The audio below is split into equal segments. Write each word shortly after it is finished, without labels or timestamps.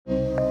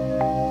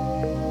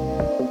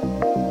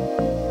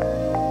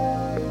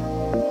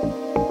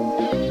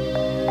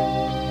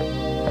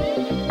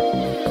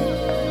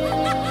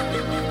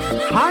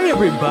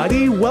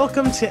everybody.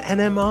 Welcome to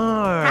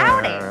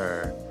Howdy.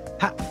 NMR.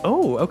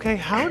 Okay.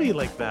 Howdy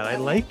like that. I Okay.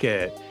 like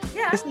it.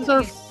 Yeah, This I'm is gonna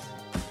our use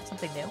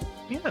something new.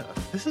 yeah.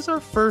 This is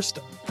our first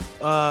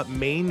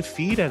main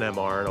feed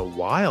NMR in a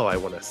while, I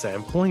want to say.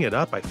 I'm pulling it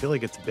up. I feel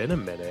like it's been a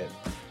minute.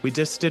 We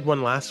just did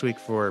one last week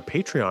for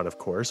Patreon, of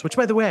course, which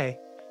by the way,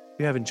 if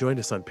you haven't joined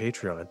us on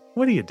Patreon,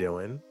 what are you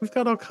doing? We've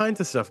got all kinds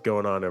of stuff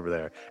going on over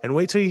there. And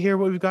wait till you hear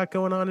what we've got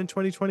going on in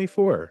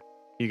 2024.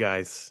 You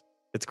guys,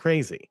 it's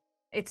crazy.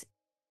 It's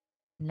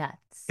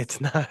nuts.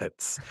 It's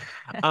nuts.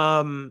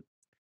 Um,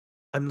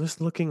 I'm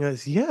just looking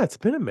at, yeah, it's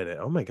been a minute.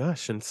 Oh my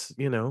gosh, since,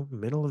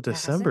 middle of Has it?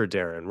 December,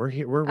 Darren. We're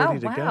here, we're Oh, ready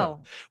to go. wow.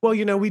 Well,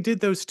 We're we did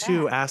those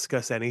two back. Ask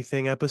Us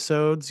Anything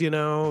episodes,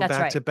 That's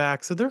back right. to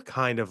back. So they're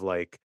kind of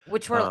like,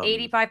 Which were um,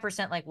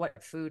 85% like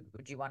what food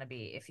would you want to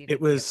be if you it could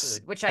be a was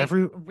food, which I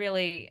every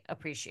really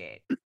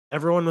appreciate.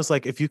 everyone was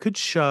like, if you could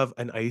shove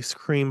an ice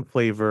cream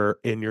flavor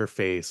in your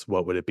face,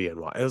 what would it be and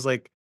why? I was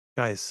like,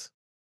 guys,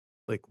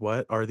 like,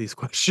 what are these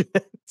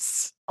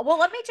questions? Well,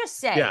 let me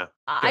just Yeah, say,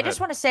 go I just ahead.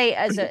 want to say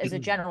as a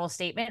general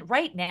statement,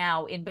 right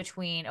now in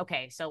between,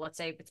 okay, so let's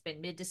say it's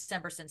been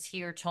mid-December since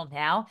here till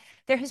now,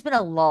 there has been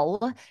a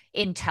lull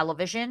in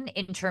television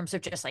in terms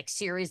of just like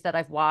series that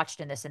I've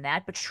watched and this and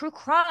that, but true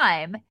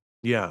crime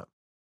Yeah,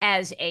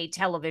 as a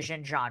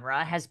television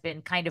genre has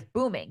been kind of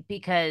booming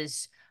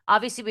because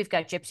obviously we've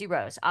got Gypsy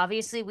Rose.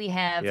 Obviously we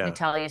have yeah,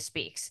 Natalia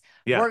Speaks.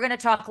 yeah, We're going to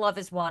talk Love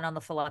is One on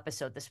the full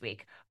episode this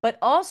week. But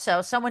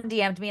also someone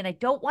DM'd me and I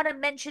don't want to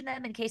mention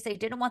them in case they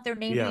didn't want their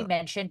name to be yeah.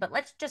 mentioned, but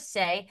let's just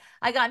say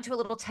I got into a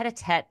little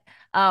tete-a-tete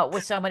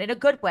with someone in a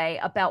good way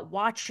about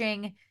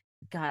watching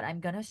God, I'm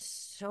gonna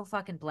so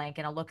fucking blank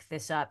and I'll look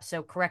this up.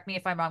 So correct me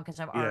if I'm wrong because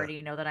I Yeah.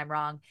 already know that I'm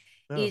wrong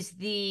No. is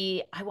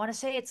I want to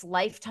say it's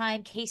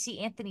Lifetime. Casey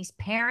Anthony's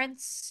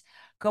parents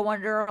go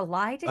under a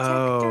lie Oh,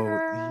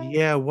 detector.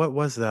 yeah, what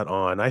was that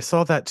on? I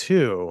saw that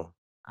too.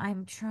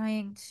 I'm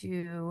trying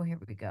to, here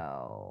we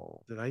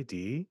go. Did I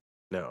D?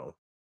 No.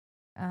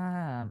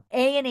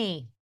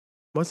 A&E.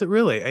 Was it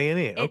really?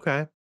 A&E. It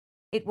Okay.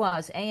 it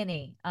was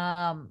A&E.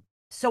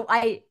 So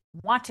I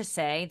want to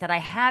say that I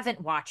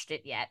haven't watched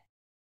it yet.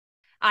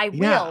 I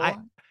Yeah,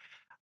 will.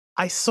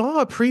 I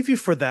saw a preview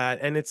for that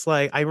and it's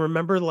like I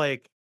remember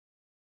like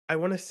I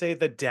want to say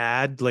the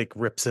dad like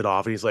rips it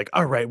off and he's like,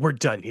 "All right, we're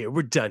done here.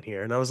 We're done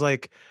here." And I was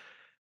like,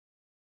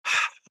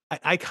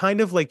 I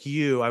kind of like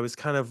you, I was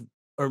kind of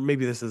or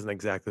maybe this isn't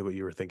exactly what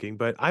you were thinking,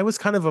 but I was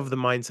kind of the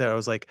mindset. I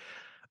was like,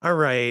 all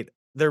right,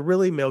 they're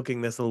really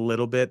milking this a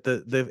little bit,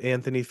 the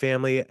Anthony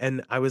family.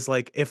 And I was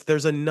like, if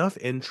there's enough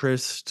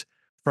interest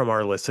from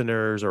our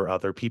listeners or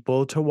other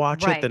people to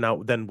watch it, Right.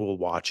 then we'll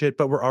watch it.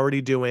 But we're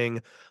already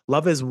doing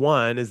Love is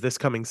One is this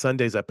coming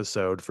Sunday's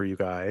episode for you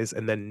guys.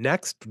 And then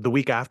the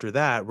week after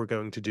that, we're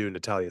going to do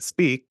Natalia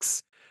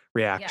Speaks Yeah.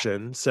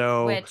 reaction.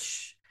 So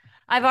Which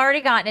I've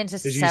already gotten into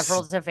did you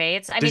several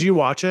debates. I did mean, you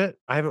watch it?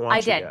 I haven't I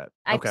watched it did. yet.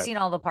 I've Okay. seen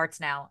all the parts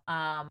now.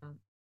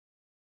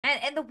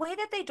 And the way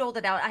that they doled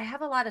it out, I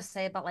have a lot to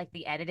say about like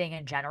the editing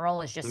in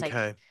general. Is just like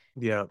Okay.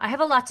 Yeah. I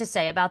have a lot to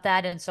say about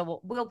that, and so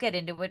we'll get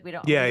into it. We Yeah,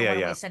 don't yeah, want to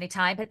yeah. waste any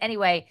time. But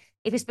anyway,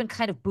 it has been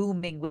kind of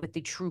booming with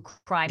the true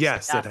crime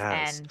Yes, it stuff,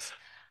 has. and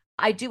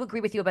I do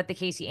agree with you about the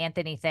Casey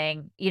Anthony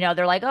thing.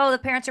 They're like, oh, the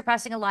parents are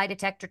passing a lie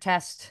detector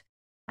test.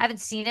 I haven't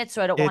seen it,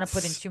 so I don't want to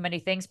put in It's too many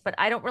things, but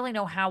I don't really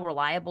know how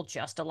reliable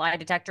just a lie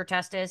detector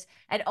test is.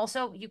 And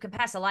also, you can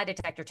pass a lie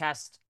detector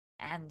test,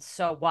 and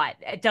so what?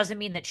 It doesn't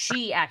mean that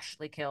she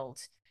actually killed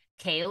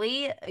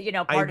Kaylee.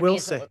 I Part of me will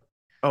is say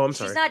Oh, I'm she's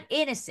sorry. not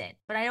innocent,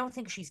 but I don't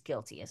think she's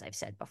guilty, as I've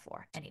said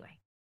before. Anyway,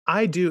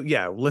 I do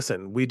yeah,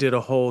 listen, we did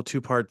a whole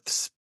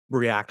two-part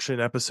reaction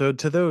episode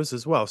to those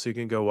as well, so you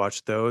can go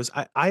watch those.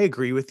 I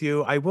agree with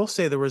you. I will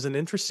say there was an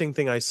interesting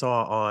thing I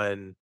saw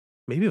on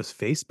maybe it was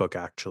Facebook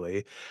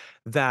actually,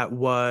 that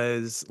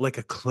was like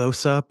a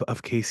close-up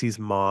of Casey's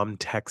mom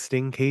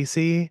texting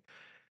Casey.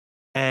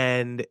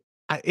 And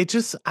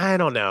I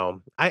don't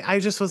know. I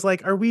just was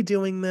like, "Are we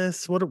doing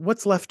this?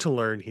 What's left to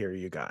learn here,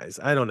 you guys?"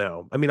 I don't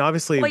know. I mean,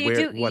 obviously, well, you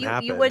where do what you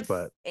happened, would,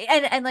 but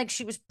and like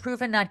she was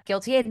proven not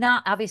guilty, and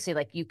not obviously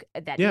like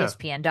that yeah,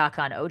 ESPN doc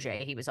on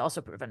OJ, he was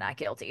also proven not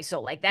guilty.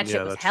 So like that shit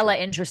yeah, was that's true. hella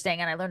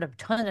interesting, and I learned a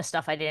ton of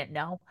stuff I didn't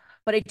know.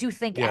 But I do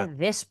think Yeah, at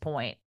this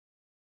point,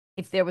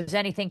 if there was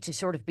anything to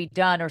sort of be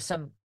done or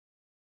some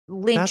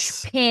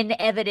that's linchpin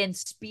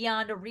evidence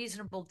beyond a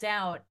reasonable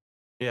doubt.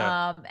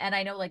 yeah, And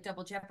I know like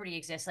double jeopardy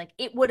exists, like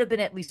it would have been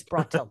at least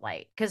brought to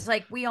light because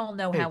like we all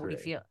know I how we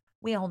agree. feel.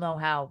 We all know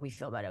how we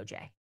feel about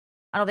OJ.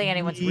 I don't think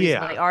anyone's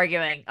reasonably Yeah,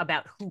 arguing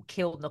about who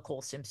killed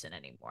Nicole Simpson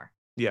anymore.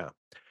 yeah.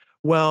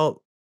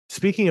 Well,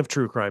 speaking of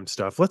true crime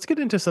stuff, let's get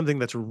into something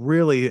that's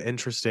really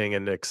interesting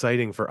and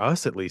exciting for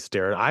us, at least,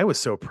 Darren. I was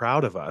so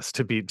proud of us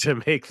to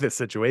make this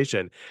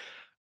situation.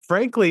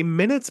 Frankly,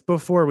 minutes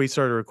before we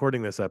started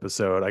recording this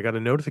episode, I got a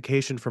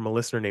notification from a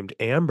listener named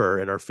Amber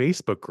in our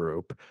Facebook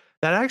group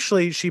that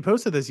actually she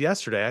posted this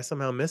yesterday. I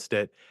somehow missed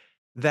it.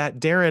 That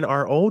Darren,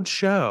 our old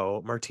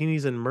show,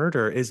 Martinis and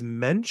Murder, is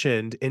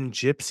mentioned in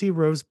Gypsy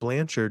Rose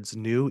Blanchard's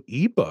new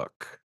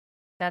ebook.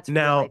 That's really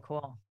Now,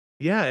 cool.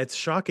 yeah, it's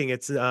shocking.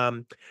 It's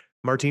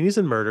Martinis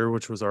and Murder,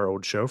 which was our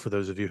old show for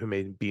those of you who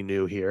may be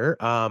new here,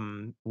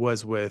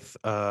 was with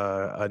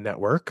a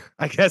network,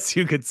 I guess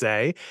you could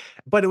say,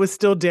 but it was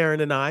still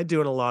Darren and I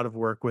doing a lot of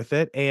work with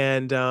it.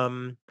 And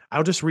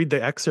I'll just read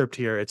the excerpt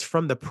here. It's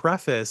from the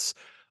preface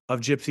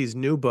of Gypsy's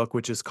new book,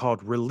 which is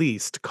called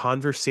Released: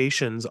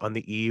 Conversations on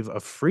the Eve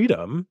of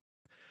Freedom.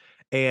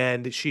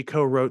 And she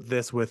co-wrote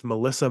this with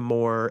Melissa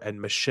Moore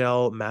and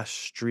Michelle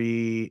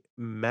Matroschiani.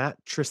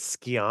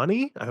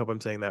 I hope I'm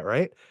saying that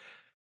right.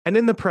 And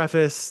in the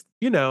preface,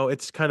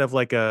 it's kind of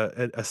like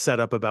a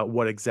setup about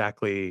what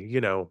exactly,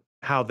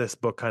 how this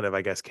book kind of,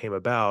 I guess, came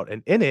about.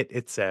 And in it,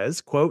 it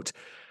says, quote,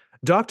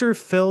 Dr.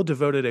 Phil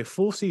devoted a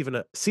full season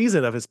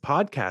of his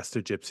podcast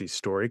to Gypsy's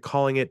story,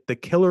 calling it The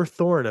Killer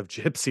Thorn of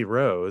Gypsy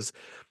Rose.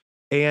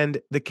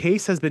 And the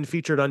case has been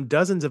featured on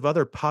dozens of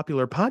other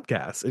popular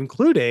podcasts,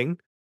 including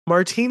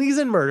Martinis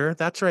and Murder.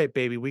 That's right,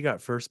 baby. We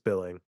got first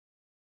billing.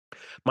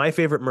 My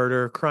Favorite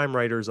Murder, Crime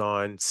Writers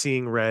on,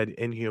 Seeing Red,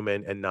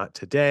 Inhuman, and Not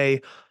Today.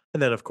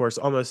 And then, of course,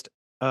 almost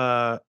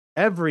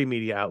every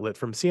media outlet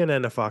from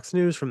CNN to Fox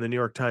News, from the New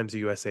York Times to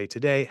USA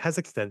Today has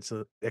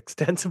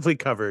extensively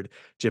covered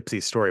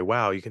Gypsy's story.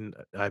 Wow,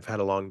 I've had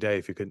a long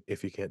day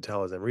if you can't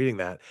tell as I'm reading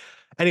that.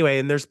 Anyway,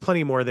 and there's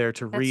plenty more there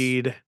to That's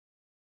read.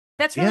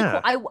 That's really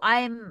cool.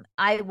 Yeah.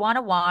 I want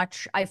to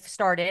watch. I've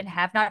started,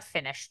 have not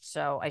finished,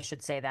 so I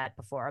should say that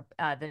before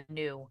the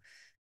new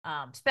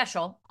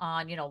special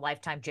on,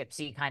 Lifetime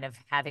Gypsy, kind of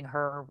having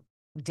her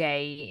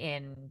day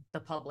in the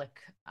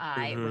public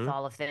eye with Hmm.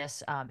 all of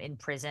this in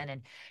prison.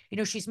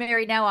 And she's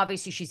married now.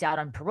 Obviously, she's out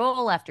on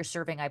parole after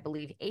serving, I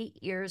believe,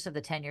 8 years of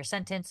the 10-year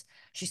sentence.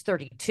 She's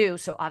 32,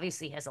 so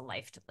obviously has a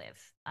life to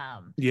live.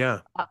 Yeah.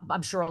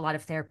 I'm sure a lot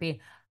of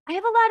therapy. I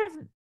have a lot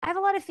of I have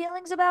a lot of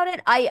feelings about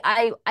it.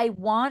 I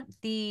want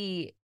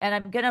and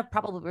I'm gonna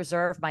probably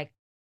reserve my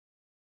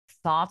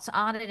thoughts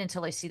on it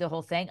until I see the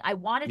whole thing. I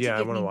want it to Yeah. I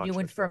give want to me watch new it too.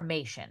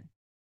 information.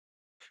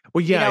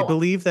 Well, You yeah, I know,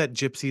 believe that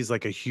Gypsy's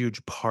like a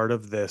huge part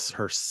of this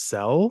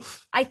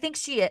herself. I think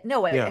she is.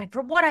 No, Yeah.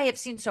 from what I have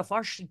seen so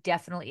far, she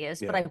definitely is.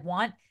 But Yeah. I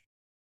want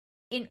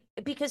in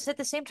because at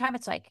the same time,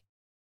 it's like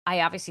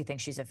I obviously think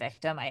she's a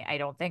victim. I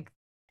don't think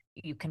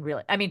you can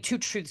really. I mean, two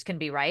truths can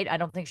be right. I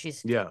don't think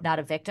she's Yeah. not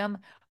a victim,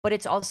 but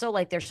it's also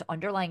like there's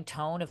underlying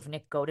tone of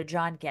Nick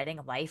Godejohn getting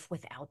life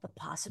without the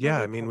Yeah.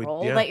 possibility I of mean,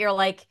 parole yeah, that you're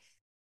like,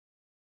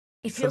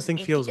 it feels something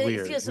icky. feels It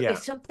weird. feels if Yeah.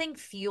 something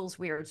feels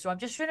weird. So I'm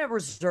just trying to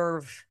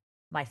reserve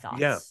my Yeah.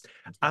 thoughts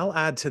I'll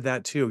until. add to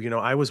that too.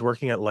 I was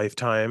working at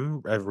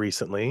Lifetime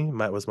recently.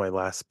 That was my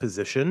last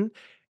position.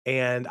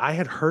 And I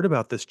had heard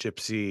about this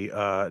Gypsy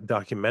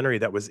documentary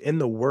that was in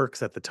the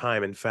works at the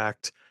time. In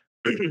fact,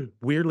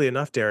 weirdly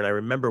enough, Darren, I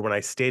remember when I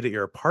stayed at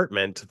your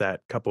apartment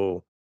that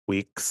couple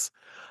weeks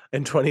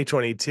in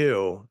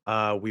 2022,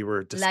 we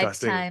were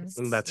discussing. Lifetimes.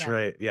 That's Yeah.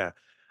 right. Yeah.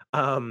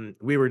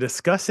 We were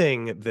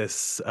discussing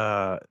this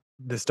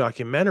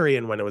documentary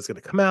and when it was going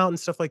to come out and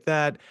stuff like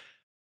that.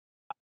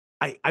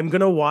 I'm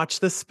gonna watch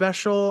the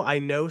special. I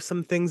know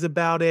some things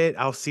about it.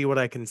 I'll see what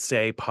I can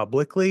say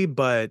publicly,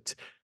 but,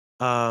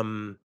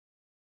 um,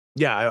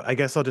 yeah, I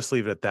guess I'll just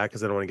leave it at that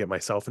because I don't wanna get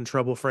myself in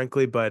trouble,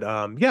 frankly, but,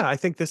 yeah, I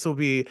think this will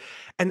be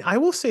and I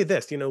will say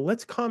this,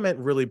 let's comment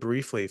really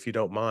briefly, if you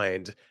don't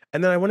mind,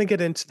 and then I wanna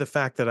get into the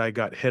fact that I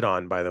got hit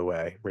on, by the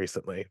way,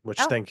 recently, which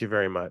Oh, thank you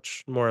very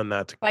much. More on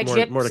that by more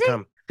to Gypsy?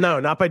 come.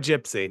 No, not by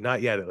Gypsy,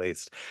 not yet, at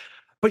least.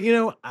 But,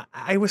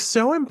 I was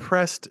so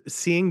impressed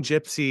seeing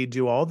Gypsy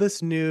do all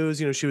this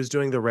news. She was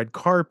doing the red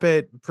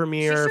carpet She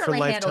premiere for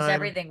certainly handles Lifetime.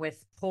 everything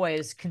with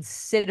poise,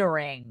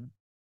 considering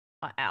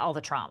all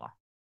the trauma.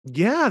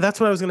 Yeah,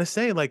 that's what I was gonna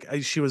say. Like,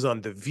 she was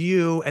on The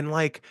View, and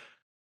like,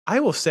 I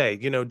will say,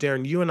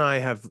 Darren, you and I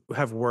have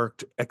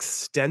worked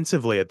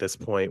extensively at this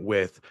point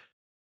with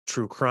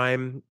true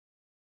crime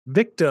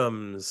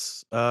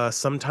victims,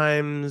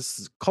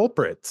 sometimes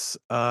culprits,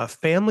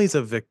 families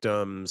of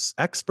victims,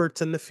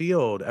 experts in the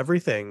field,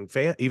 everything,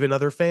 even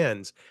other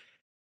fans.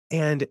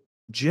 And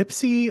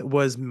Gypsy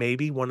was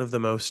maybe one of the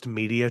most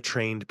media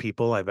trained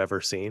people I've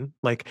ever seen.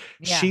 Like,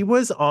 Yeah. she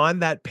was on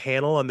that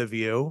panel on The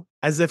View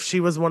as if she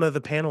was one of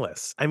the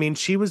panelists. I mean,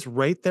 she was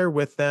right there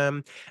with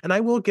them. And I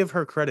will give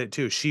her credit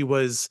too. She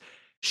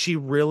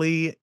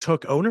really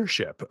took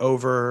ownership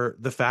over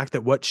the fact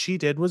that what she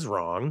did was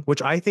wrong,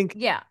 which I think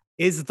Yeah.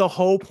 is the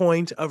whole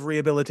point of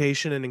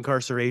rehabilitation and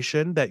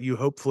incarceration, that you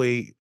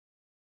hopefully,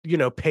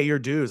 pay your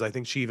dues. I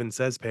think she even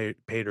says paid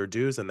her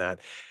dues in that.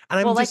 And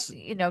I'm Well, like,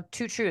 just,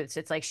 two truths.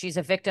 It's like she's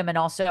a victim and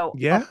also a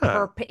yeah.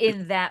 perp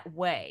in that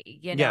way.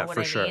 You know Yeah, what for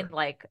I mean? sure.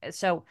 Like,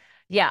 so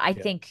yeah, I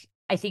Yeah. think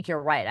I think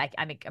you're right.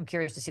 I mean, I'm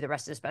curious to see the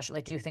rest of the special.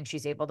 I do think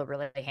she's able to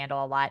really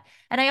handle a lot.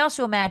 And I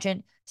also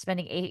imagine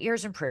spending 8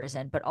 years in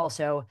prison, but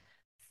also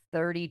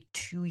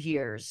 32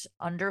 years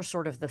under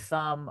sort of the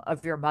thumb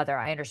of your mother.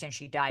 I understand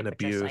she died, And but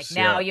just like abuse,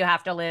 now yeah. you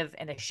have to live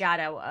in the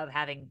shadow of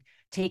having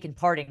taken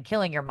part in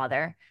killing your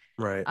mother.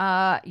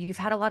 Right. You've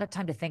had a lot of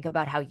time to think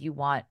about how you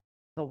want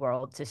the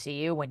world to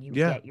see you when you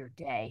Yeah. get your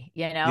day,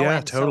 you know? Yeah,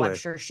 And so I'm totally.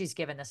 sure she's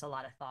given this a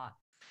lot of thought.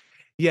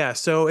 Yeah,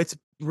 so it's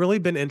really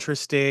been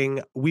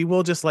interesting. We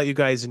will just let you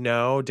guys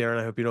know, Darren,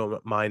 I hope you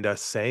don't mind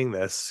us saying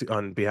this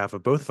on behalf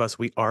of both of us.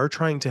 We are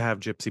trying to have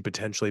Gypsy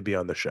potentially be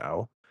on the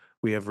show.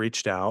 We have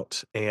reached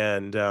out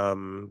and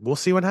we'll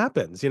see what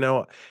happens.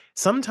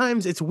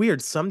 Sometimes it's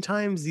weird.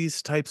 Sometimes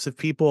these types of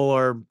people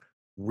are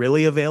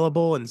really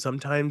available and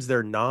sometimes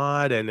they're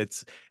not. And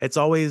it's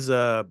always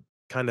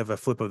kind of a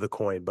flip of the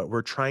coin, but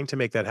we're trying to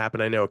make that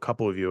happen. I know a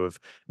couple of you have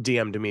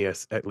DM'd me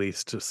at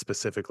least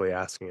specifically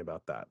asking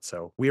about that.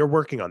 So we are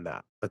working on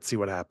that. Let's see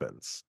what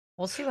happens.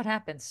 We'll see what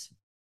happens.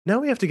 Now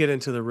we have to get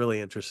into the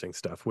really interesting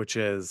stuff, which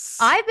is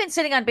I've been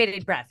sitting on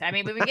bated breath. I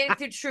mean, we've been getting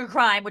through true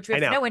crime, which we I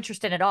have know, no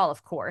interest in at all,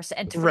 of course.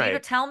 And for you to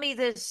right. tell me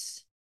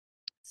this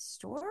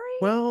story?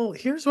 Well,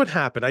 here's what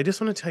happened. I just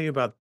want to tell you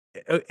about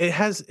it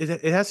has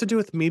to do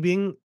with me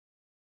being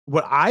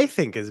what I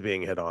think is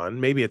being hit on.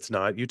 Maybe it's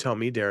not. You tell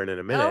me, Darren, in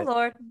a Oh, minute.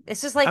 Lord.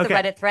 This is like the Okay.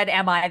 Reddit thread,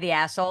 Am I the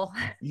asshole?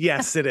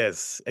 Yes, it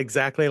is.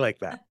 Exactly like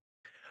that.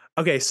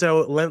 Okay,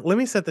 so let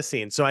me set the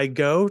scene. So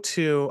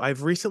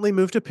I've recently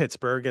moved to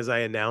Pittsburgh, as I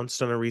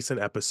announced on a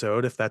recent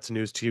episode. If that's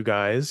news to you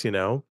guys,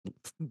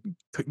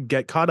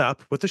 get caught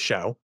up with the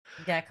show.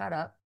 Get caught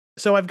up.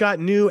 So I've got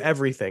new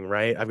everything,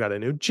 right? I've got a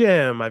new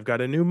gym, I've got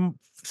a new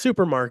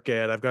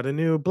supermarket, I've got a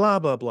new blah,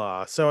 blah,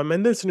 blah. So I'm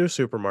in this new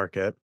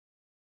supermarket,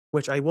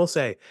 which I will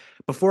say,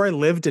 before I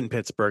lived in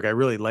Pittsburgh, I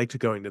really liked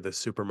going to the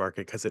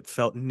supermarket because it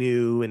felt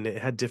new and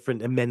it had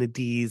different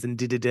amenities and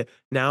da.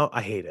 Now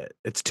I hate it.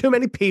 It's too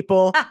many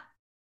people. Ah,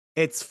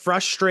 It's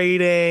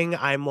frustrating.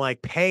 I'm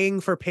like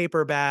paying for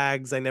paper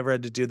bags. I never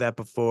had to do that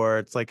before.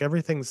 It's like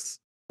everything's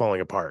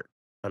falling apart.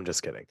 I'm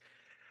just kidding.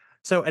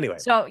 So anyway,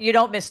 so you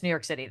don't miss New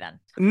York City then?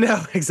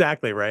 no,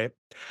 exactly, right?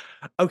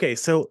 Okay,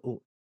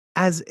 so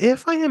as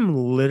if I am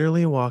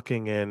literally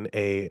walking in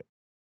a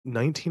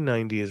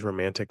 1990s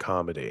romantic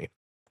comedy,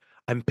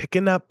 I'm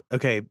picking up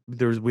okay,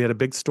 we had a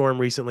big storm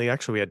recently.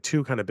 Actually, we had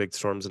two kind of big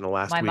storms in the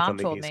last My week mom on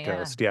the told East me, yeah.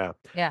 Coast. Yeah.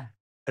 Yeah.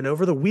 And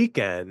over the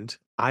weekend,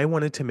 I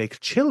wanted to make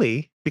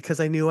chili because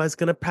I knew I was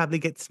gonna probably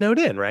get snowed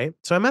in, right?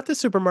 So I'm at the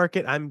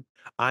supermarket.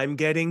 I'm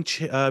getting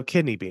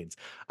kidney beans.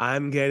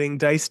 I'm getting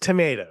diced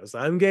tomatoes.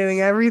 I'm getting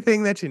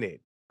everything that you need.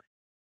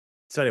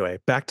 So anyway,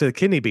 back to the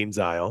kidney beans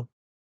aisle,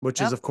 which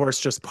is Yep. of course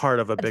just part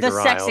of a The bigger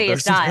aisle. sexiest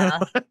There's no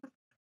aisle.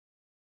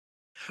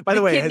 By The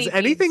the way, has kidney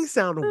anything beans.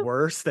 sound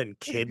worse than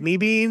kidney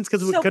beans?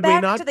 Because So could we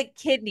back not to the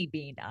kidney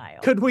bean aisle.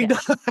 could we Yeah.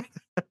 not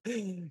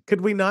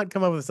could we not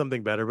come up with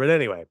something better? But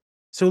anyway,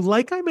 so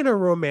like I'm in a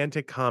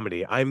romantic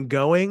comedy, I'm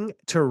going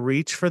to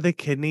reach for the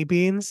kidney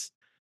beans,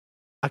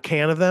 a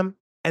can of them,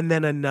 and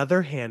then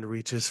another hand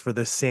reaches for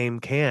the same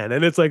can.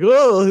 And it's like,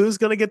 oh, who's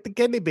gonna get the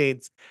kidney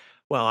beans?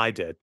 Well, I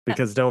did,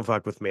 because don't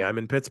fuck with me. I'm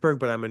in Pittsburgh,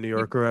 but I'm a New You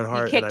Yorker at you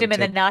heart, and kicked him in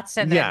the nuts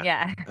and then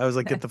yeah. yeah. I was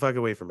like, get the fuck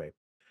away from me.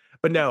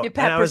 But no, You and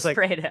I pepper was like,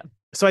 sprayed him.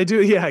 so I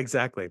do, yeah,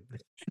 exactly.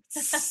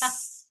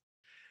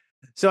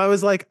 So I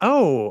was like,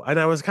 "Oh," and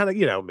I was kind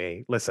of,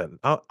 me. Listen,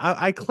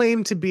 I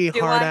claim to be Do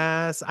hard I?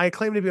 ass. I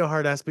claim to be a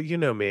hard ass, but you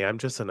know me. I'm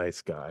just a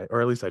nice guy,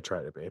 or at least I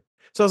try to be.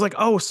 So I was like,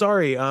 "Oh,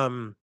 sorry." I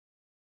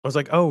was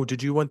like, "Oh,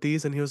 did you want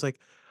these?" And he was like,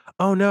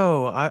 "Oh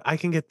no, I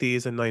can get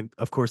these." And I,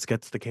 of course,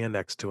 gets the can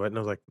next to it, and I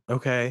was like,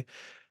 "Okay."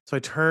 So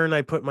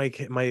I put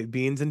my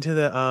beans into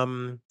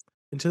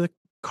the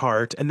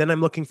cart, and then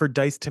I'm looking for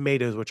diced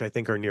tomatoes, which I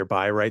think are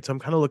nearby, right? So I'm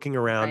kind of looking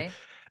around, Right.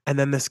 and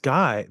then the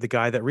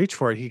guy that reached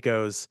for it,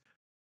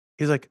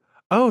 he's like,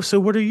 "Oh, so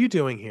what are you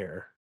doing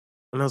here?"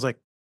 And I was like,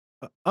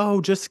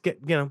 "Oh, just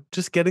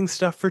getting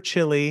stuff for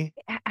chili."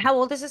 How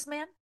old is this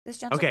man? This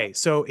gentleman? Okay,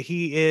 so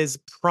he is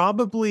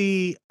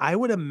probably, I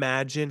would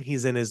imagine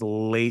he's in his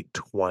late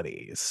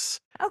 20s.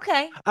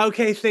 Okay.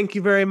 Okay, thank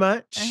you very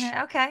much.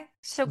 Okay.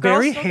 So girls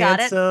Very still got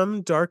it.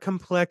 handsome, dark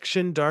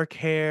complexion, dark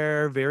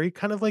hair, very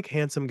kind of like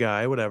handsome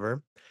guy,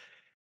 whatever.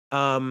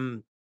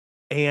 Um,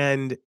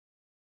 and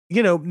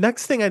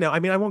next thing I know, I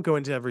mean, I won't go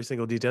into every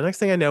single detail. Next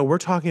thing I know, we're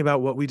talking about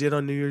what we did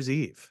on New Year's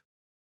Eve.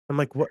 I'm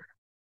like, "What?"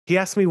 He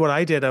asked me what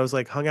I did. I was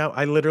like, hung out.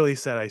 I literally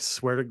said, I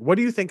swear to, what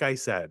do you think I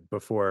said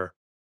before?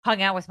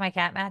 Hung out with my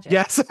cat magic.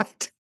 Yes,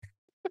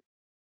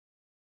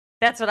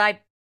 That's what I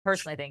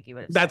personally think you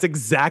would have that's said.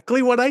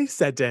 exactly what I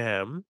said to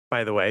him,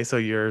 by the way. So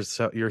you're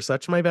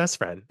such my best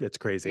friend. It's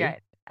crazy. Yeah.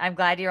 I'm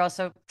glad you're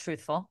also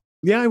truthful.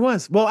 Yeah, I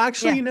was. Well,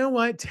 actually, Yeah. you know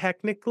what?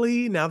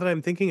 Technically, now that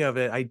I'm thinking of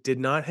it, I did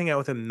not hang out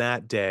with him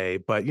that day,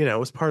 but it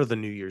was part of the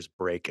New Year's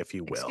break, if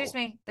you Excuse will.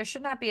 me. There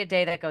should not be a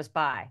day that goes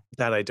by.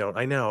 That I don't.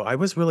 I know. I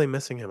was really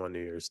missing him on New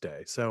Year's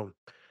Day. So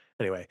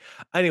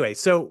anyway,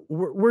 so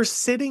we're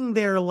sitting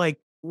there, like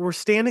we're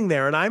standing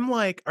there, and I'm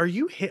like, "Are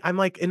you hit?" I'm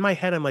like, in my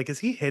head, I'm like, "Is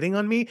he hitting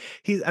on me?"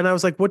 And I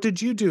was like, "What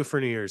did you do for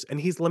New Year's?"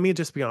 And let me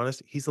just be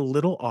honest, he's a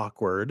little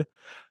awkward,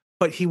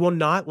 but he will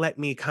not let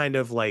me kind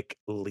of like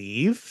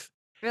leave.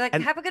 You're like,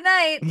 And have a good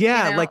night.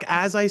 yeah, like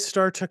as I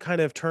start to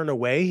kind of turn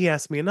away, he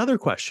asks me another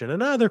question,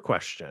 another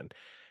question.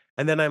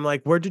 And then I'm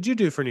like, "What did you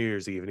do for New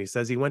Year's Eve?" And he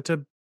says he went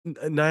to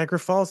Niagara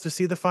Falls to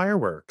see the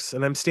fireworks.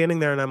 And I'm standing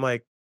there and I'm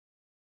like,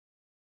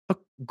 "Oh,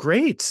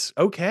 great.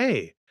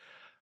 Okay.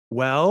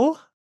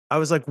 Well." I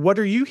was like, what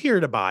are you here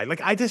to buy?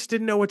 Like, I just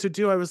didn't know what to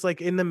do. I was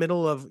like in the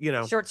middle of,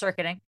 Short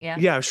circuiting. Yeah.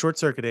 yeah, short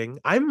circuiting.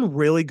 I'm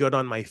really good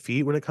on my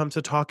feet when it comes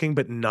to talking,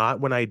 but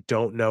not when I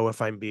don't know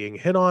if I'm being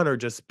hit on or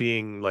just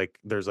being like,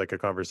 there's like a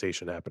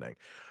conversation happening.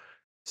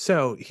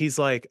 So he's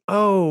like,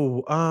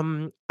 oh,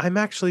 I'm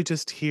actually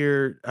just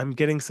here. I'm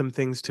getting some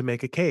things to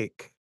make a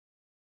cake.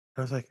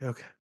 I was like,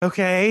 okay,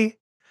 okay.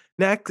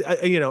 Next,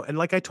 and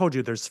like I told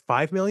you, there's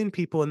 5 million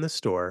people in the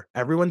store.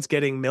 Everyone's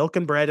getting milk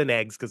and bread and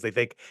eggs because they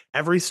think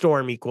every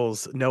storm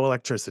equals no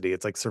electricity.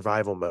 It's like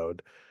survival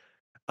mode.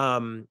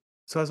 Um,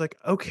 so I was like,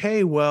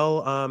 okay,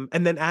 well,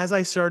 and then as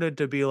I started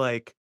to be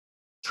like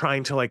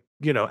trying to like,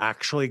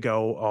 actually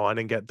go on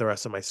and get the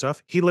rest of my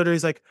stuff, he literally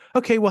is like,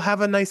 okay, well,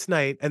 have a nice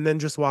night, and then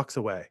just walks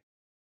away.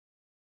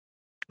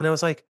 And I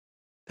was like,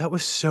 that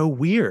was so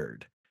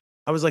weird.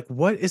 I was like,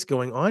 what is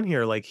going on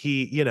here? Like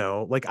he,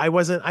 like I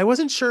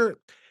wasn't sure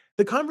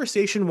the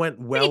conversation went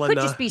And he well could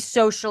just enough. be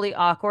socially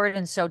awkward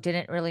and so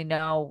didn't really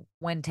know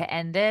when to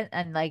end it.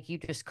 And like you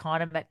just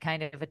caught him at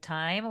kind of a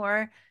time,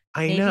 or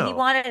I maybe he know.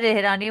 wanted to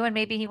hit on you and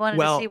maybe he wanted to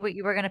see Well, what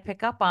you were going to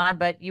pick up on,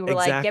 but you were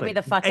like, get me exactly.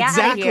 the fuck out of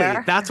Exactly.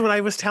 here. That's what I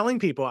was telling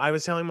people. I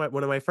was telling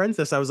one of my friends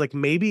this. I was like,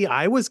 maybe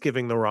I was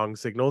giving the wrong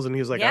signals. And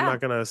he was like, I'm Yeah.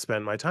 not gonna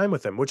spend my time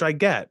with him, which I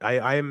get.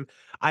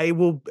 I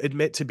will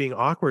admit to being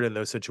awkward in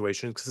those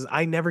situations because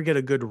I never get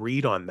a good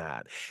read on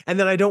that. And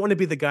then I don't want to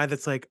be the guy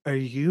that's like, are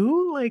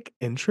you like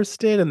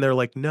interested? And they're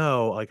like,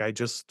 no, like I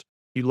just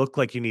you look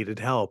like you needed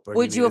help or you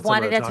Would you have needed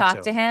someone wanted to to talk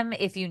talk to. to him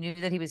if you knew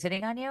that he was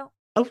hitting on you?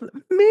 Oh,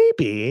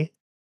 maybe.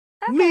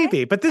 Okay.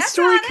 Maybe. But this That's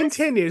story honest.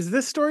 continues.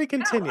 This story Oh,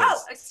 continues.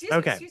 excuse me,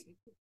 Okay. excuse me.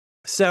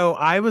 So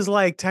I was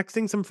like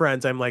texting some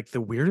friends. I'm like, the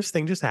weirdest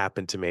thing just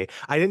happened to me.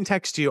 I didn't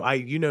text you.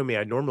 You know me,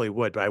 I normally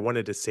would, but I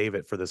wanted to save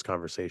it for this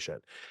conversation.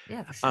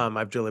 Yeah, for sure.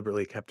 I've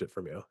deliberately kept it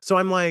from you. So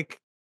I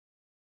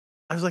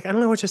was like, I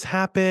don't know what just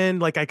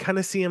happened. Like, I kind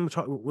of see him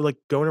like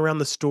going around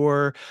the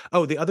store.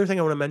 Oh, the other thing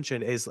I want to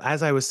mention is,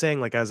 as I was saying,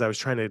 like, as I was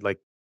trying to like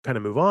kind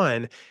of move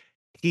on,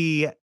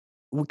 he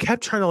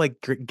kept trying to like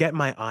get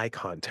my eye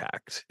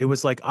contact. It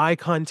was like eye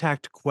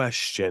contact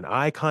question,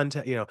 eye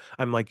contact.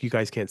 I'm like, you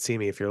guys can't see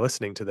me if you're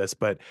listening to this,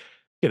 but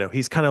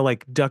he's kind of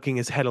like ducking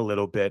his head a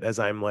little bit as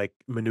I'm like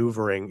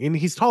maneuvering, and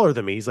he's taller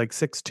than me. He's like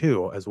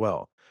 6'2" as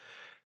well.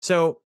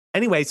 So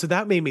anyway, so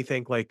that made me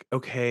think like,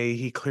 okay,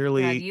 he God,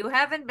 clearly. you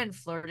haven't been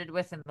flirted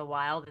with in the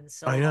wild in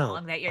so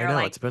long that I you're know,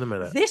 like, it's been a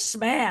minute. this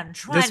man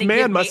trying This to give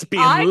man me must be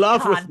in eye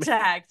love with me.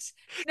 contact.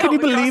 Can No, you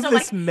but you're believe also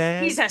this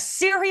like, he's man? a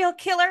serial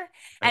killer.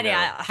 I And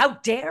know. how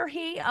dare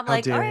he? I'm How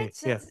like, all dare right,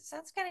 he? Yeah.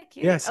 sounds kind of Yeah,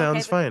 cute. Okay,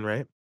 sounds but fine,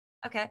 right?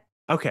 okay.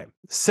 Okay.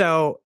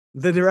 So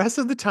the rest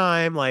of the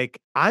time, like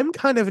I'm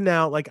kind of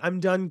now like I'm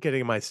done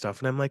getting my stuff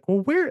and I'm like, well,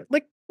 where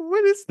like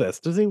what is this?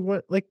 Does he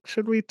want like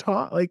should we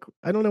talk? Like,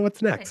 I don't know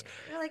what's next.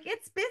 Right. You're like,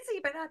 it's busy,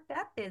 but not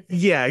that busy.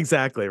 Yeah,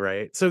 exactly,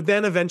 right. So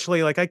then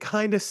eventually like I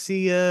kind of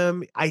see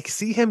him. I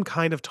see him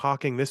kind of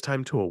talking this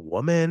time to a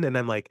woman and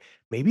I'm like,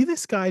 maybe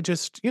this guy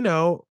just,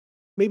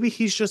 maybe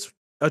he's just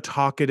a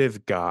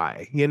talkative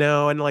guy,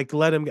 and like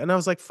let him and I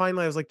was like,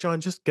 finally, I was like, John,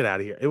 just get out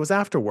of here. It was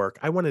after work.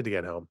 I wanted to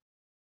get home.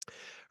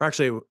 Or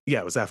actually, yeah,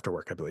 it was after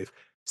work, I believe.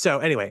 So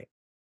anyway,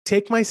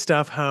 take my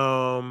stuff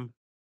home.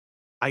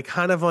 I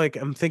kind of like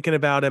I'm thinking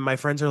about him. My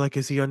friends are like,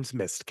 is he on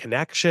missed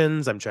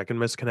connections? I'm checking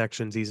missed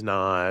connections. He's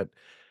not.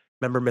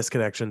 Remember missed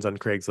connections on Of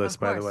Craigslist,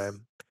 by the way. course.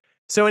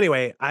 So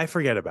anyway, I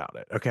forget about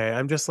it. Okay.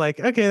 I'm just like,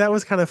 okay, that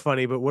was kind of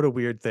funny, but what a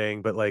weird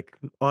thing. But like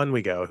on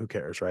we go. Who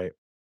cares, right?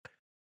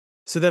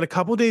 So then a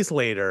couple days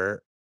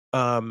later,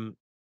 um,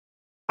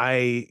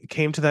 I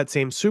came to that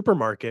same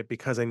supermarket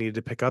because I needed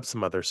to pick up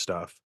some other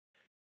stuff.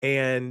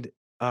 And,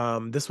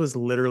 this was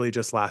literally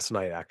just last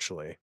night,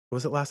 actually.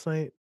 Was it last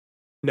night?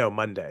 No,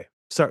 Monday.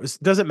 So,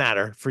 doesn't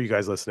matter for you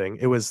guys listening.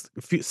 It was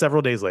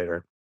several days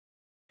later.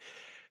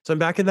 So I'm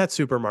back in that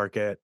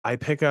supermarket. I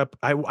pick up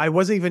I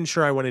wasn't even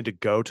sure I wanted to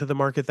go to the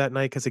market that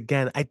night because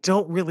again, I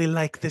don't really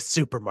like this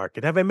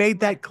supermarket. Have I made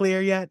that Right.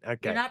 clear yet? You're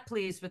Okay. not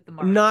pleased with the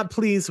Not market.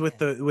 pleased with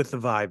Yeah. the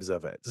vibes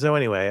of it. So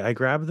anyway, I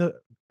grab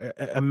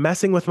I'm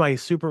messing with my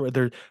super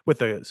there with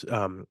the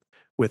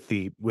with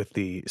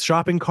the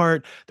shopping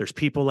cart. There's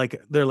people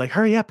like they're like,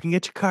 hurry up and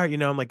get your cart.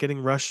 I'm like getting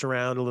rushed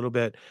around a little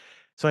bit.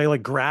 So I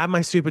like grab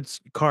my stupid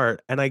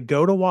cart and I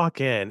go to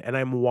walk in and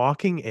I'm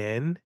walking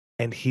in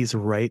and he's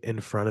right in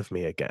front of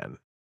me again.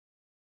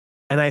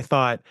 And I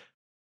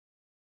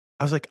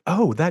was like,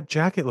 oh, that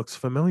jacket looks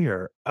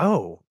familiar.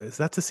 Oh, is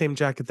that the same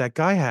jacket that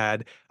guy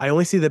had? I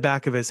only see the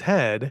back of his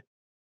head.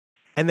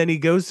 And then he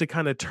goes to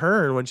kinda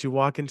turn once you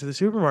walk into the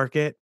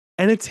supermarket,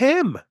 and it's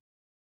him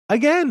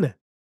again.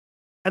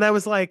 And I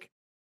was like,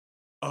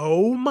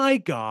 "Oh my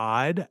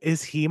god,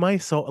 is he my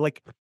soul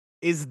like,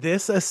 is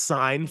this a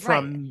sign Right.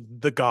 from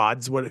the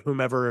gods,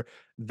 whomever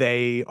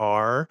they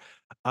are?"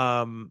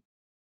 Um,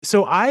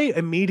 so I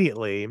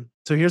immediately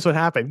so here's what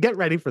happened. Get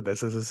ready for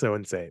this is so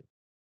insane.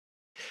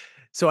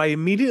 So I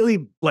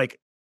immediately, like,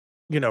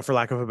 for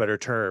lack of a better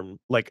term,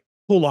 like,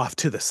 pull off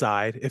to the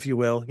side, if you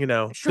will, There's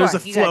a Sure. You got to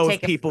flow of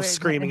take people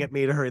screaming at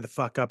me to hurry the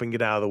fuck up and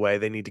get out of the way.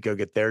 They need to go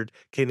get their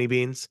kidney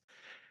beans.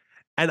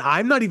 And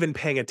I'm not even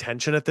paying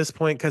attention at this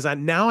point because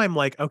I'm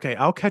like, okay,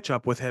 I'll catch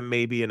up with him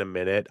maybe in a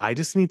minute. I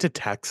just need to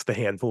text the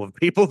handful of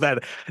people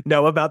that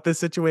know about this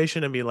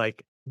situation and be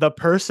like, the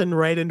person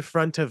right in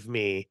front of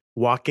me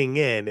walking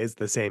in is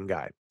the same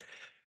guy.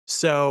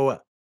 So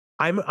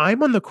I'm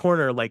on the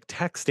corner like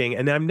texting,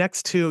 and I'm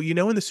next to,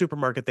 in the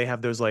supermarket they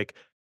have those like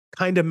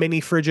kind of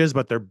mini fridges,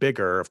 but they're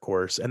bigger, of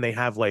course, and they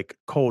have like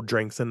cold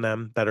drinks in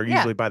them that are Yeah.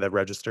 usually by the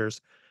registers.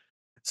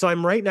 So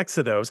I'm right next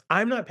to those.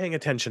 I'm not paying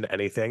attention to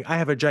anything. I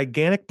have a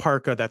gigantic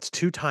parka that's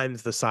 2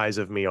 times the size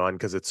of me on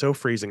because it's so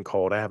freezing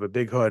cold. I have a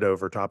big hood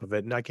over top of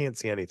it and I can't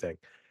see anything.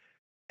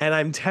 And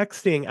I'm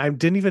texting, I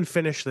didn't even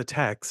finish the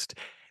text,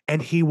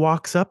 and he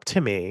walks up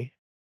to me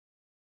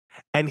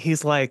and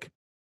he's like,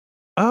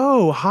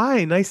 "Oh,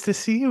 hi, nice to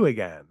see you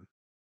again."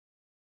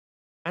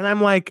 And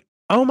I'm like,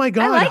 "Oh my I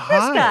god, like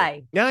this hi."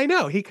 guy. Yeah, I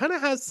know. He kinda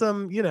has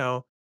some,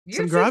 You're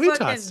some too gravitas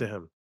to fucking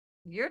him.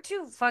 you're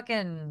too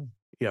fucking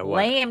Yeah, what?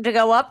 lame to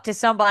go up to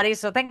somebody,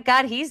 so thank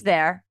God he's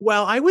there.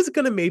 Well, I was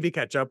gonna maybe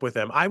catch up with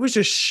him. I was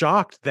just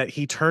shocked that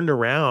he turned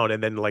around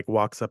and then, like,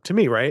 walks up to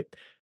me, right?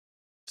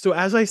 So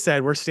as I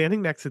said, we're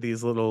standing next to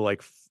these little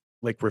like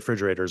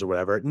refrigerators or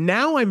whatever.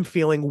 Now I'm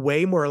feeling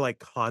way more like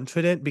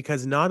confident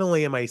because not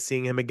only am I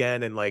seeing him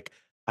again and like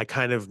I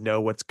kind of know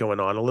what's going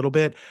on a little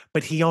bit,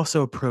 but he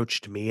also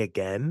approached me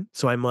again.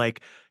 So I'm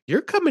like,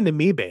 "You're coming to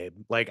me, babe.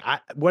 Like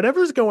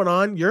whatever's going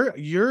on,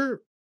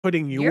 you're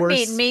putting You're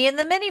meeting yours me in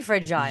the mini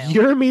fridge aisle.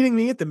 you're meeting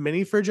me at the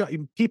mini fridge.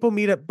 People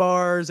meet at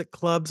bars, at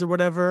clubs, or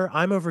whatever.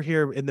 I'm over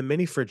here in the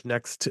mini fridge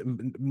next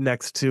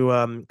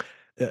to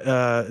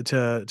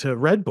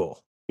Red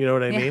Bull. You know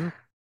what I Yeah, mean?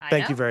 I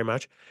Thank you know. very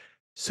much.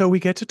 So we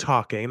get to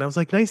talking, and I was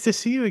like, "Nice to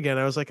see you again."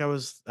 I was like, "I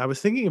was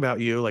thinking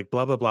about you, like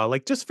blah blah blah,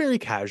 like just very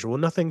casual,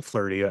 nothing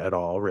flirty at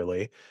all,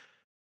 really."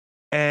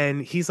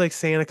 And he's like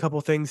saying a couple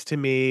things to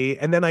me,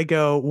 and then I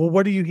go, "Well,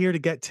 what are you here to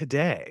get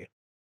today?"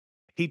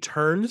 He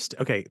turns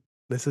okay,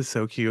 this is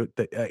so cute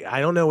that I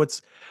don't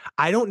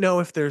know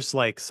if there's,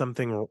 like,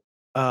 something,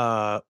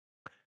 uh,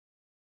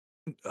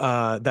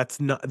 that's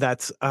not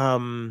that's,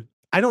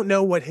 I don't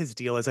know what his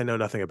deal is, I know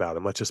nothing about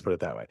him, let's just put it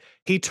that way.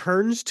 He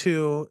turns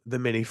to the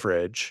mini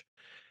fridge,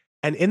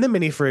 and in the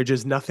mini fridge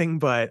is nothing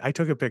but I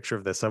took a picture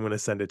of this, so I'm gonna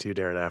send it to you,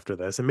 Darren, after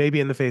this, and maybe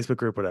in the Facebook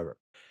group, whatever.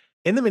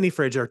 In the mini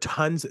fridge are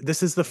tons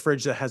this is the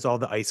fridge that has all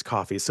the iced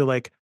coffee, so,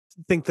 like,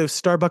 think those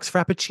Starbucks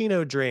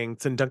Frappuccino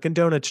drinks and Dunkin'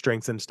 Donuts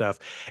drinks and stuff,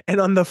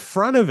 and on the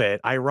front of it,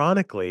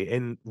 ironically,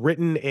 and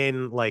written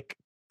in, like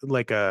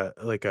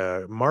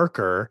a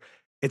marker,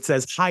 it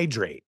says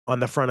 "hydrate" on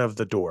the front of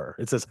the door.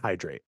 It says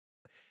 "hydrate."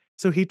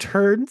 So he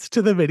turns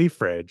to the mini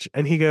fridge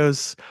and he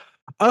goes,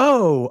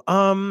 "Oh,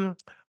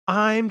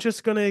 I'm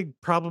just gonna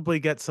probably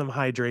get some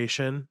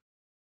hydration."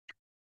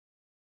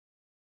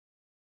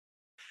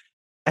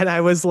 And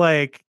I was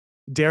like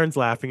Darren's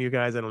laughing, you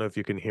guys. I don't know if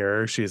you can hear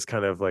her. She's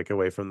kind of like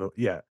away from the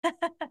yeah.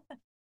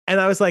 And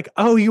I was like,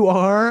 "Oh, you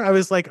are?" I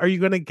was like, "Are you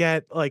gonna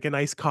get like a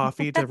nice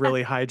coffee to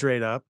really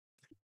hydrate up?"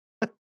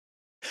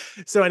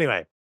 So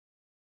anyway,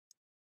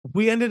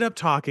 we ended up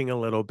talking a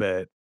little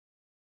bit.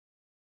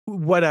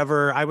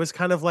 Whatever. I was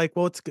kind of like,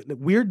 "Well, it's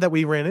weird that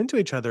we ran into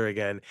each other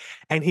again."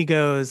 And he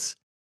goes,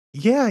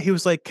 "Yeah." He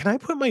was like, "Can I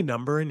put my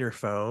number in your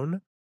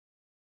phone?"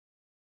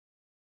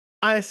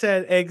 I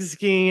said,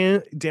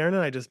 "Excuse." Darren and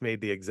I just made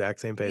the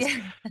exact same face.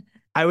 Yeah.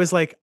 I was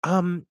like,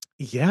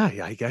 yeah,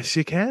 I guess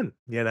you can,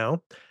 you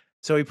know?"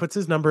 So he puts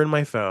his number in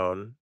my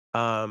phone.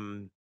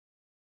 Um,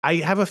 I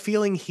have a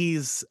feeling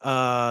he's,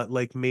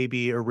 like,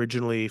 maybe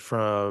originally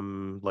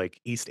from, like,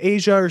 East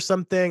Asia or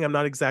something. I'm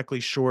not exactly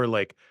sure,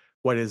 like,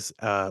 what his,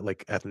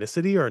 like,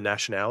 ethnicity or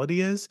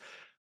nationality is.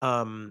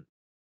 Um,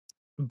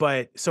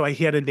 but so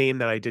he had a name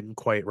that I didn't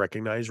quite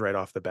recognize right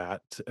off the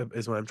bat,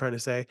 is what I'm trying to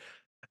say.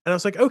 And I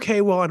was like,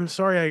 "Okay, well, I'm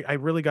sorry, I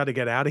really gotta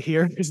get out of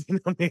here 'cause,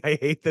 I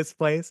hate this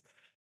place."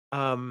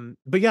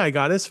 But yeah, I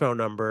got his phone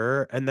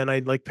number and then I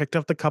like picked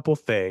up the couple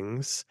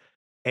things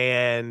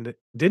and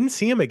didn't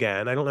see him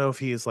again. I don't know if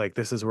he's like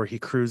this is where he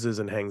cruises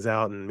and hangs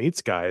out and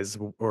meets guys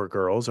or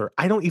girls, or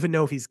I don't even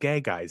know if he's gay,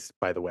 guys,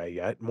 by the way,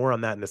 yet. More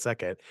on that in a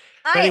second.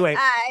 But I anyway,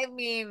 I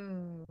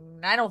mean,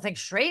 I don't think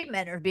straight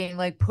men are being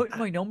like, put I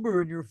my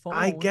number in your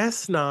I phone.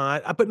 guess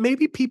not. But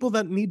maybe people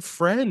that need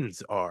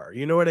friends are.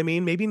 You know what I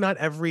mean? Maybe not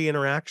every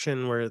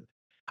interaction where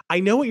I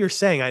know what you're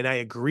saying, and I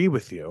agree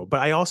with you, but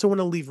I also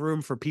wanna leave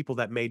room for people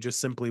that may just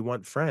simply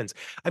want friends.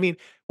 I mean,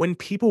 when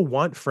people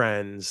want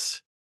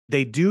friends,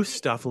 they do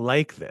stuff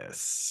like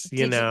this, you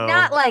Did you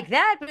not know? like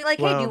that? Be like,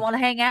 hey, do you Well, want to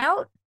hang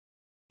out?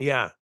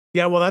 yeah.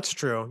 Yeah, well, that's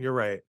true, you're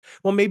right.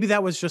 Well, maybe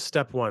that was just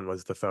step 1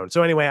 was the phone.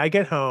 So anyway, I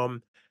get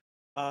home,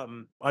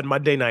 on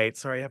Monday night.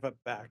 Sorry, I have a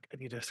back. I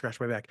need to scratch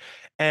my back.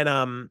 And,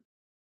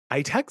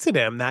 I texted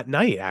him that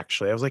night,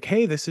 actually. I was like,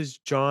 "Hey, this is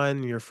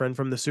John, your friend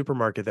from the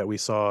supermarket that we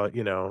saw,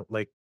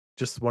 like,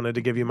 just wanted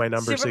to give you my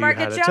number so you Supermarket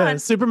had it to John.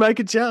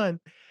 Supermarket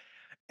John."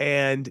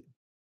 And,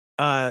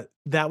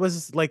 that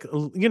was, like, it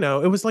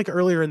was, like,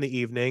 earlier in the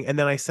evening, and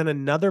then I sent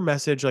another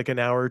message, like, an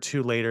hour or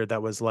 2 later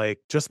that was like,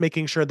 "Just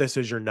making sure this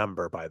is your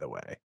number, by the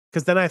way."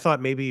 Because then I thought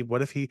maybe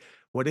what if he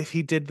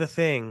did the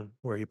thing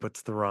where he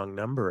puts the wrong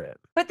number in?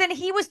 But then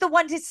he was the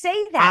one to say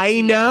that to I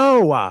you.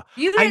 know.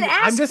 You didn't I'm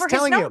ask just for his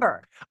telling you.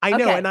 number. I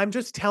know, and Okay. I'm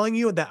just telling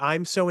you that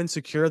I'm so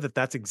insecure that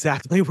that's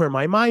exactly where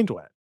my mind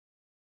went.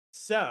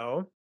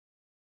 So,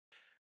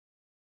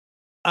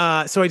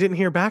 so I didn't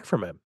hear back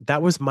from him.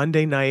 That was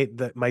Monday night.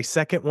 That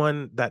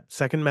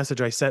second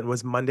message I sent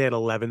was Monday at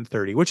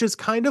 11:30, which is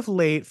kind of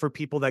late for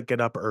people that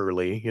get up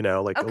early,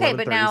 like Okay, but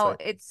 11:30 is now late.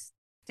 it's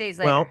days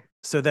later. Well,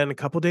 so then a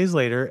couple days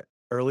later,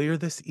 earlier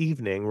this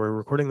evening, we're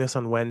recording this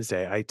on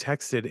Wednesday. I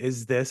texted,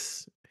 "Is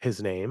this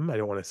his name?" I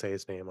don't want to say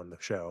his name on the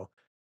show.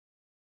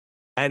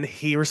 And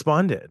he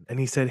responded and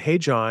he said, "Hey,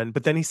 John."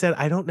 But then he said,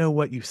 "I don't know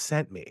what you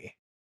sent me."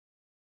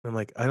 I'm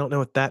like, "I don't know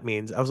what that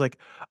means." I was like,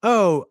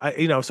 "Oh,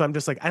 so I'm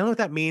just like, I don't know what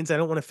that means. I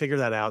don't want to figure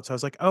that out." So I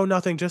was like, "Oh,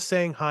 nothing. Just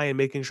saying hi and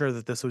making sure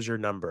that this was your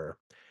number."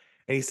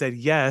 And he said,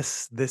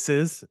 "Yes, this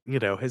is,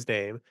 his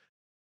name."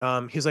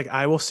 He's like,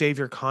 "I will save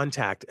your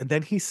contact." And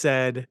then he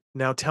said,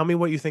 "Now tell me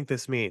what you think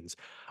this means.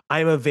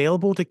 I'm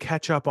available to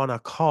catch up on a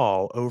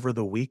call over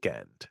the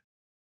weekend."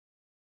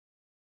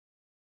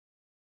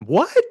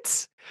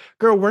 What?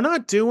 Girl, we're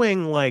not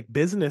doing like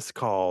business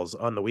calls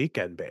on the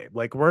weekend, babe.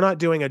 Like we're not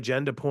doing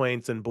agenda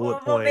points and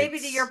bullet Well, maybe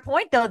to your points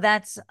point though,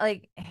 that's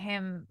like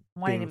him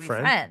wanting to being be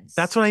friend.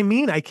 That's friends. what I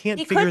mean. I can't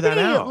figure that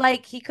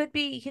out. He could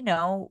be,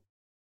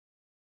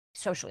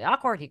 socially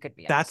awkward. He could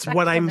be on the That's what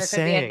spectrum. I'm There could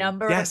be a saying.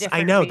 number of Yes, I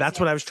different know. That's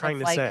what I was reasons of trying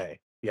to like, say.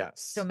 so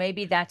Yes.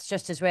 maybe that's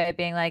just his way of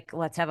being like,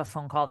 let's have a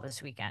phone call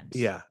this weekend.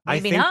 Yeah. I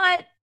Maybe think,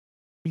 not.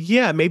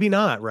 yeah, maybe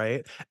not,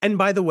 right? And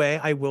by the way,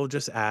 I will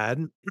just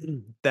add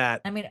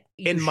that I mean,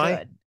 you in my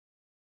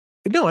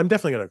should. no, I'm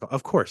definitely gonna call.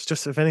 Of course,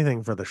 just if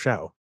anything for the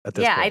show at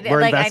this Yeah, point.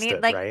 We're I need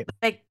invested,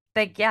 right?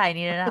 yeah, I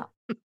need it out.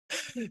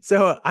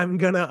 So I'm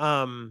gonna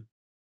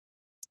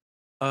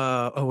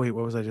oh wait,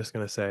 what was I just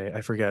gonna say?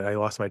 I forget. I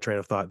lost my train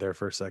of thought there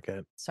for a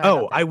second. Sorry Oh,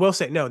 about I that. will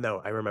say no,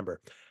 I remember.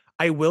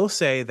 I will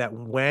say that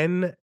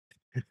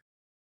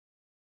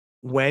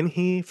when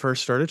he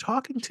first started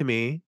talking to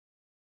me,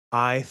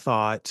 I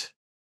thought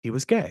he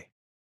was gay.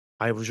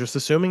 I was just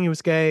assuming he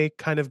was gay,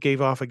 kind of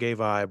gave off a gay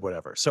vibe,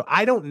 whatever. So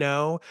I don't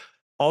know.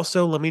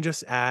 Also, let me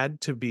just add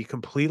to be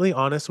completely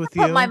honest with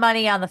Put my you.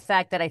 money on the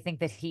fact that I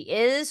think that he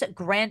is.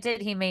 Granted,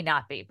 he may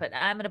not be, but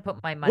I'm going to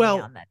put my money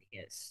Well, on that he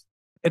is.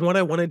 and what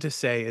I wanted to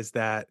say is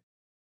that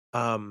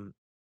um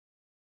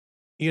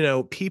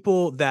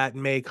people that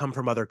may come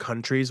from other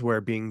countries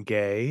where being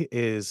gay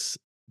is,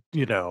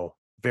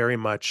 very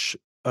much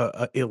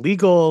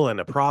illegal and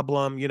a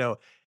problem,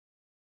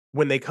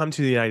 when they come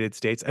to the United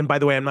States. And by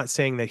the way, I'm not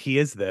saying that he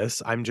is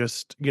this. I'm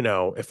just,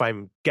 if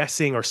I'm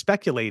guessing or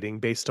speculating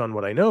based on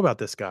what I know about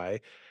this guy,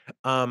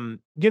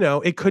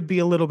 it could be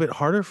a little bit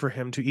harder for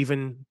him to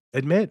even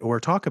admit or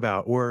talk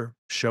about or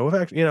show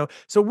affection,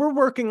 So we're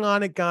working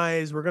on it,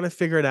 guys. We're gonna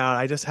figure it out.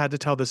 I just had to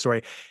tell the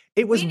story.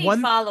 It was We need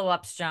one follow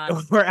ups,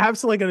 John. we're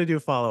absolutely gonna do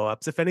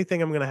follow-ups. If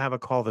anything, I'm gonna have a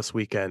call this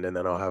weekend and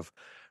then I'll have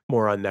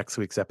more on next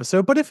week's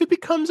episode. But if it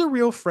becomes a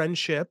real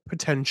friendship,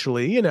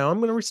 potentially, I'm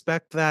gonna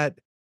respect that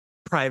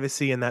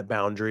privacy and that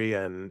boundary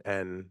and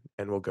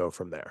we'll go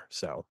from there.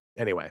 So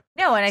anyway,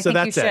 No, and I so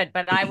think you that's it. should,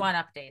 but I want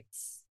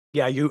updates.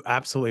 Yeah, you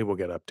absolutely will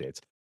get updates.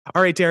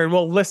 All right, Darren.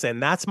 Well, listen,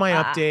 that's my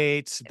Uh,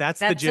 update. That's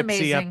the that's gypsy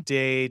amazing.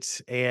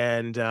 update.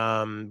 And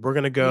we're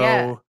gonna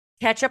Yeah. go.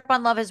 Catch up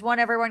on Love is One,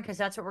 everyone, because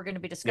that's what we're going to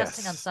be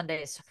discussing on Yes.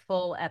 Sunday's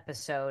full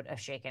episode of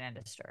Shaken and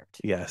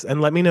Disturbed. Yes.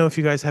 And let me know if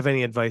you guys have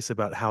any advice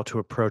about how to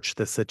approach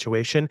this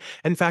situation.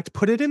 In fact,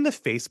 put it in the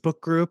Facebook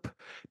group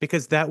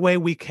because that way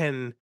we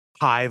can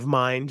hive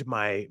mind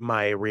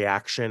my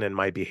reaction and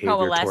my behavior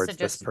Coalesce towards and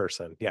this just,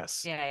 person.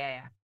 Yes.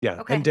 yeah. Yeah.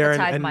 And Okay, let's Darren,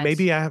 hive and minds.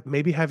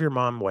 maybe have your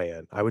mom weigh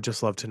in. I would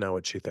just love to know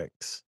what she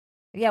thinks.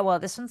 Yeah, well,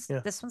 Yeah.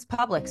 this one's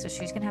public, so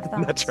she's gonna have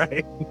That's thoughts.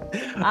 right.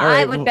 All I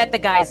right. would bet the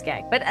guy's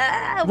gay, but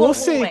We'll we'll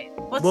see. wait.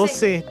 We'll We'll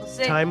see. see. We'll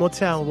see. Time will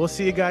tell. We'll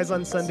see you guys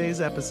on Sunday's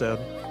episode.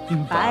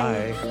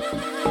 Bye.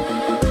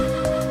 Bye.